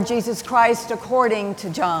Jesus Christ according to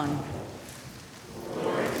John.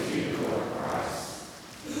 Glory to you, Lord Christ.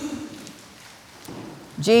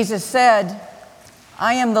 Jesus said,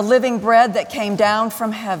 "I am the living bread that came down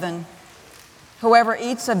from heaven. Whoever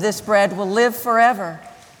eats of this bread will live forever,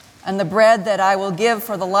 and the bread that I will give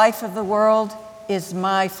for the life of the world is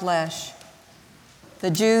my flesh." The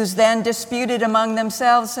Jews then disputed among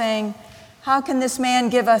themselves, saying, "How can this man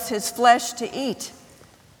give us his flesh to eat?"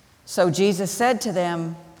 So Jesus said to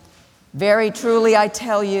them, "Very truly I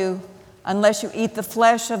tell you, unless you eat the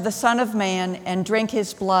flesh of the Son of Man and drink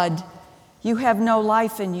his blood, you have no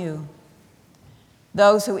life in you.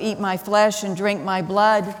 Those who eat my flesh and drink my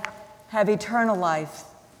blood have eternal life,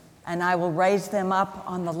 and I will raise them up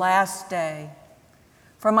on the last day.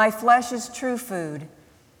 For my flesh is true food,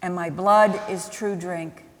 and my blood is true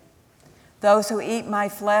drink. Those who eat my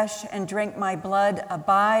flesh and drink my blood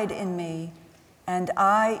abide in me, and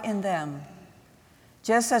I in them.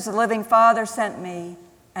 Just as the living Father sent me,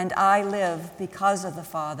 and I live because of the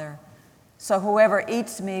Father, so whoever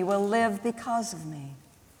eats me will live because of me.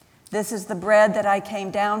 This is the bread that I came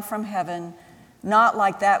down from heaven, not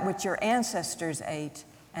like that which your ancestors ate,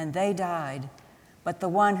 and they died, but the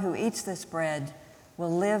one who eats this bread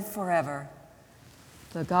will live forever."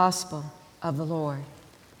 The Gospel of the Lord.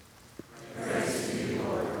 Praise to you,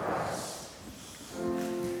 Lord Christ.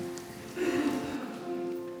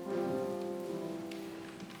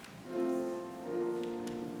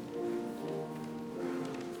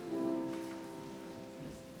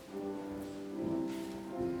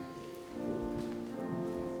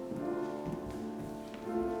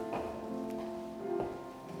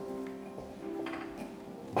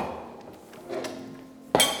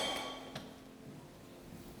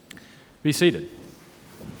 Be seated.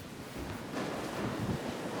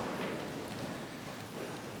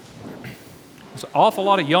 There's an awful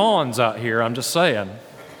lot of yawns out here, I'm just saying.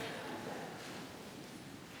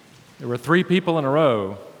 There were 3 people in a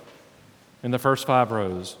row in the first 5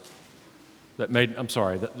 rows I'm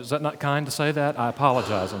sorry, is that not kind to say that? I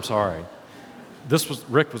apologize, I'm sorry.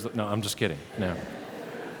 No, I'm just kidding, no.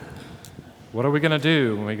 What are we going to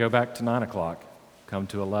do when we go back to 9 o'clock? Come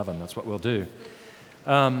to 11, that's what we'll do.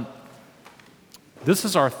 This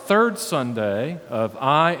is our 3rd Sunday of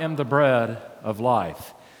I Am the Bread of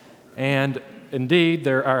Life. And indeed,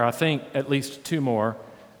 there are, I think, at least 2 more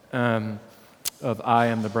of I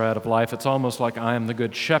Am the Bread of Life. It's almost like I Am the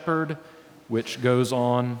Good Shepherd, which goes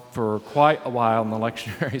on for quite a while in the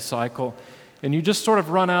lectionary cycle. And you just sort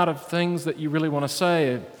of run out of things that you really want to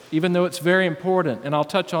say, even though it's very important. And I'll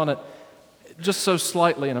touch on it just so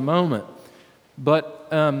slightly in a moment.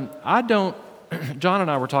 But John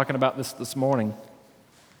and I were talking about this morning.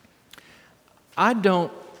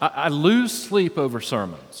 I lose sleep over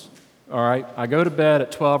sermons, all right? I go to bed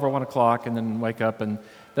at 12 or 1 o'clock and then wake up, and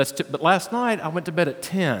but last night I went to bed at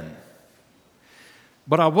 10.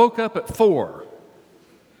 But I woke up at 4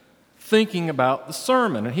 thinking about the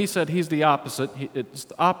sermon, and he said he's the opposite. It's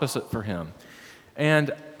the opposite for him.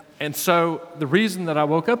 And so the reason that I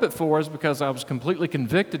woke up at 4 is because I was completely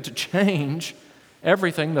convicted to change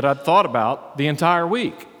everything that I'd thought about the entire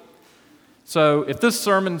week. So if this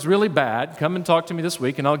sermon's really bad, come and talk to me this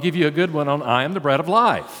week, and I'll give you a good one on I Am the Bread of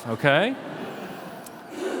Life, okay?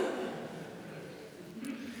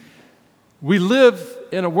 We live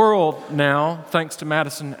in a world now, thanks to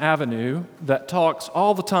Madison Avenue, that talks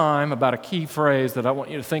all the time about a key phrase that I want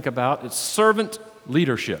you to think about. It's servant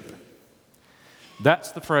leadership.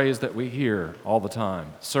 That's the phrase that we hear all the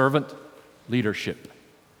time, servant leadership.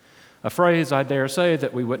 A phrase, I dare say,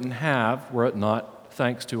 that we wouldn't have were it not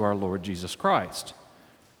thanks to our Lord Jesus Christ.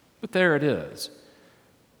 But there it is.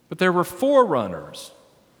 But there were forerunners,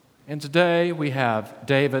 and today we have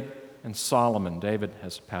David and Solomon. David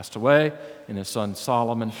has passed away, and his son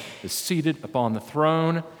Solomon is seated upon the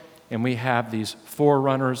throne, and we have these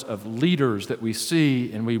forerunners of leaders that we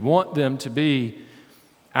see, and we want them to be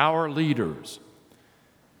our leaders.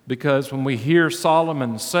 Because when we hear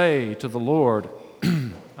Solomon say to the Lord,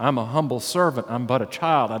 "I'm a humble servant, I'm but a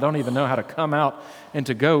child, I don't even know how to come out and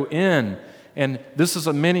to go in, and this is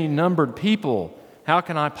a many-numbered people, how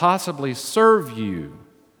can I possibly serve you?"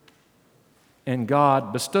 And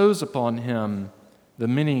God bestows upon him the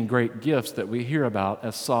many great gifts that we hear about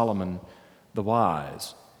as Solomon the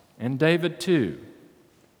wise, and David too.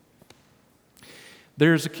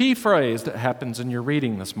 There's a key phrase that happens in your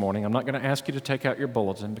reading this morning. I'm not going to ask you to take out your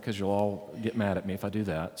bulletin because you'll all get mad at me if I do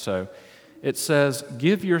that. So it says,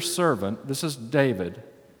 "Give your servant," this is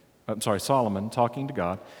Solomon talking to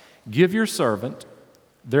God, "Give your servant,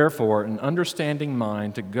 therefore, an understanding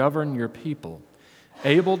mind to govern your people,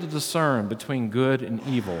 able to discern between good and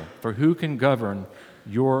evil. For who can govern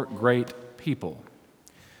your great people.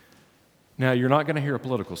 Now, you're not going to hear a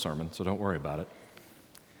political sermon, so don't worry about it.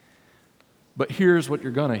 But here's what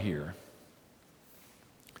you're going to hear.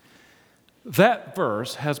 That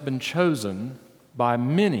verse has been chosen by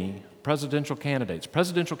many presidential candidates.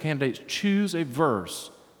 Presidential candidates choose a verse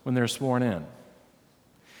when they're sworn in.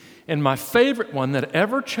 And my favorite one that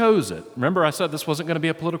ever chose it, remember I said this wasn't going to be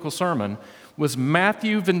a political sermon, was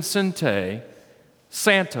Matthew Vicente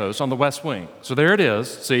Santos on the West Wing. So there it is.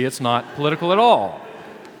 See, it's not political at all.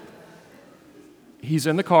 He's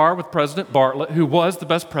in the car with President Bartlett, who was the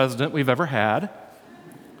best president we've ever had.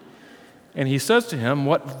 And he says to him,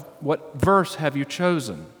 what verse have you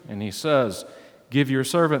chosen? And he says, give your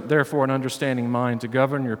servant, therefore, an understanding mind to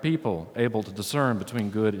govern your people, able to discern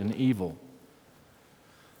between good and evil.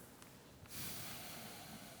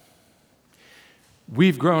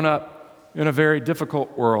 We've grown up in a very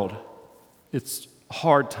difficult world. It's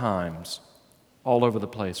hard times all over the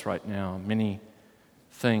place right now. Many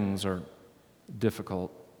things are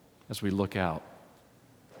difficult as we look out.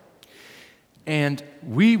 And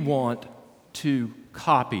we want to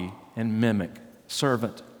copy and mimic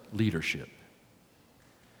servant leadership.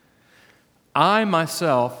 I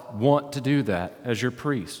myself want to do that as your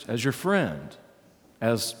priest, as your friend,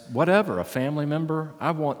 as whatever, a family member.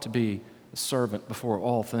 I want to be a servant before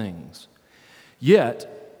all things.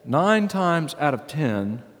 Yet, 9 times out of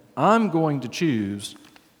 10, I'm going to choose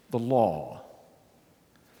the law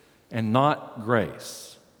and not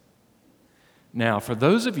grace. Now, for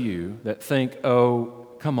those of you that think, oh,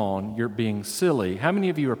 come on, you're being silly, how many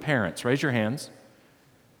of you are parents? Raise your hands.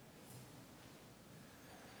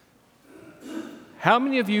 How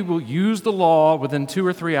many of you will use the law within 2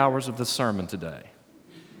 or 3 hours of this sermon today?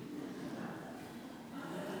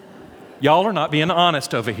 Y'all are not being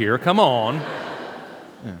honest over here. Come on.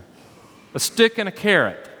 Yeah. A stick and a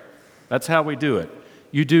carrot. That's how we do it.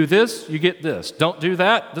 You do this, you get this. Don't do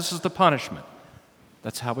that, this is the punishment.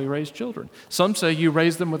 That's how we raise children. Some say you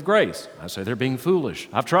raise them with grace. I say they're being foolish.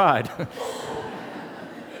 I've tried.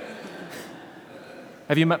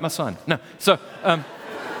 Have you met my son? No. So,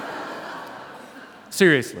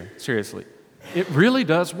 seriously, it really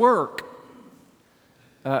does work.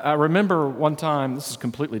 I remember one time, this is a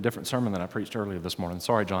completely different sermon than I preached earlier this morning.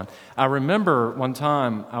 Sorry, John. I remember one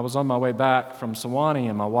time I was on my way back from Sewanee,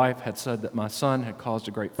 and my wife had said that my son had caused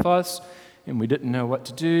a great fuss, and we didn't know what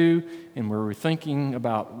to do, and we were thinking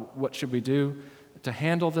about what should we do to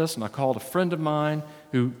handle this. And I called a friend of mine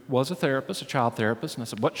who was a therapist, a child therapist, and I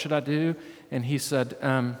said, what should I do? And he said,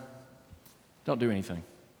 don't do anything.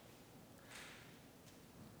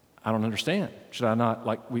 I don't understand. Should I not,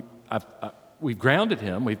 we've grounded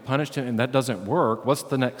him, we've punished him, and that doesn't work. What's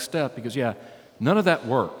the next step? Because, yeah, none of that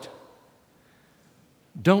worked.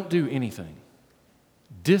 Don't do anything.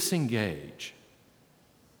 Disengage.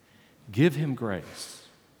 Give him grace.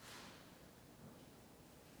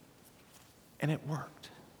 And it worked.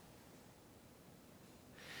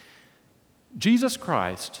 Jesus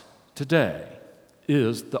Christ today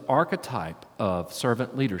is the archetype of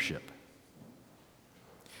servant leadership.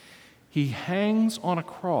 He hangs on a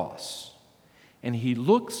cross, and he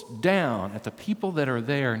looks down at the people that are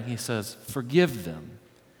there, and he says, forgive them.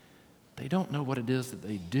 They don't know what it is that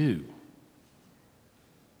they do.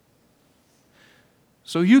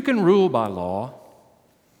 So you can rule by law.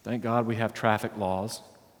 Thank God we have traffic laws.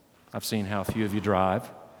 I've seen how few of you drive.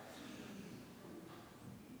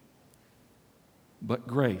 But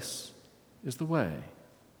grace is the way.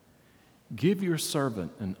 Give your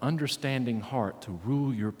servant an understanding heart to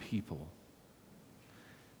rule your people.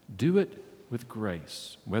 Do it with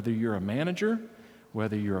grace. Whether you're a manager,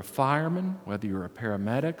 whether you're a fireman, whether you're a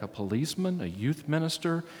paramedic, a policeman, a youth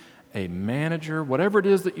minister, a manager, whatever it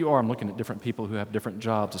is that you are. I'm looking at different people who have different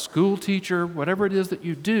jobs. A school teacher, whatever it is that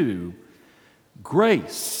you do,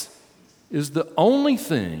 grace is the only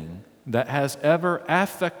thing that has ever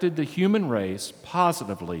affected the human race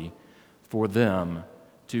positively for them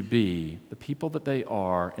to be the people that they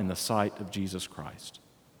are in the sight of Jesus Christ.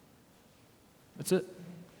 That's it.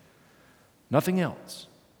 Nothing else.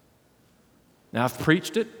 Now, I've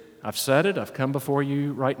preached it. I've said it. I've come before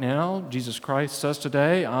you right now. Jesus Christ says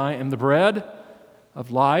today, I am the bread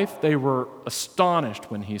of life. They were astonished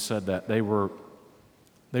when he said that. They were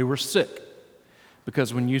sick.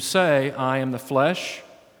 Because when you say, I am the flesh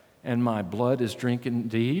and my blood is drink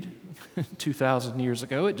indeed, 2,000 years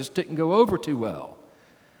ago, it just didn't go over too well.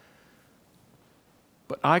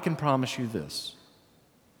 But I can promise you this.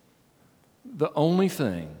 The only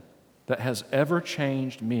thing that has ever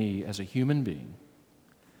changed me as a human being,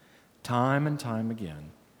 time and time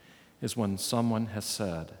again, is when someone has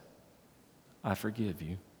said, I forgive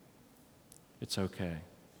you. It's okay.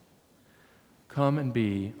 Come and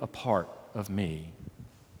be a part of me.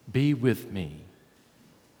 Be with me.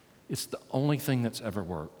 It's the only thing that's ever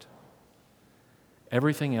worked.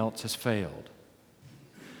 Everything else has failed.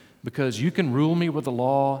 Because you can rule me with the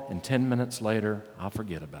law, and 10 minutes later, I'll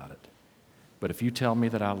forget about it. But if you tell me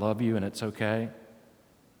that I love you and it's okay,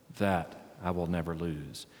 that I will never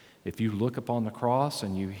lose. If you look upon the cross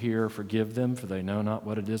and you hear, forgive them, for they know not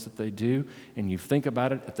what it is that they do, and you think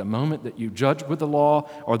about it at the moment that you judge with the law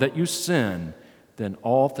or that you sin, then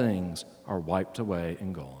all things are wiped away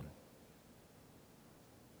and gone.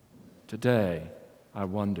 Today, I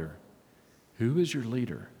wonder, who is your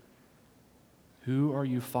leader? Who are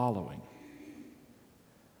you following?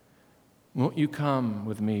 Won't you come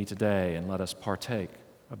with me today and let us partake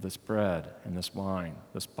of this bread and this wine,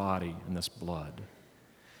 this body and this blood?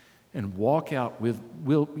 And walk out with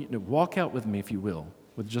me, if you will,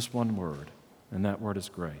 with just one word, and that word is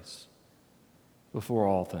grace, before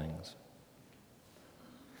all things.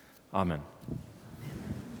 Amen.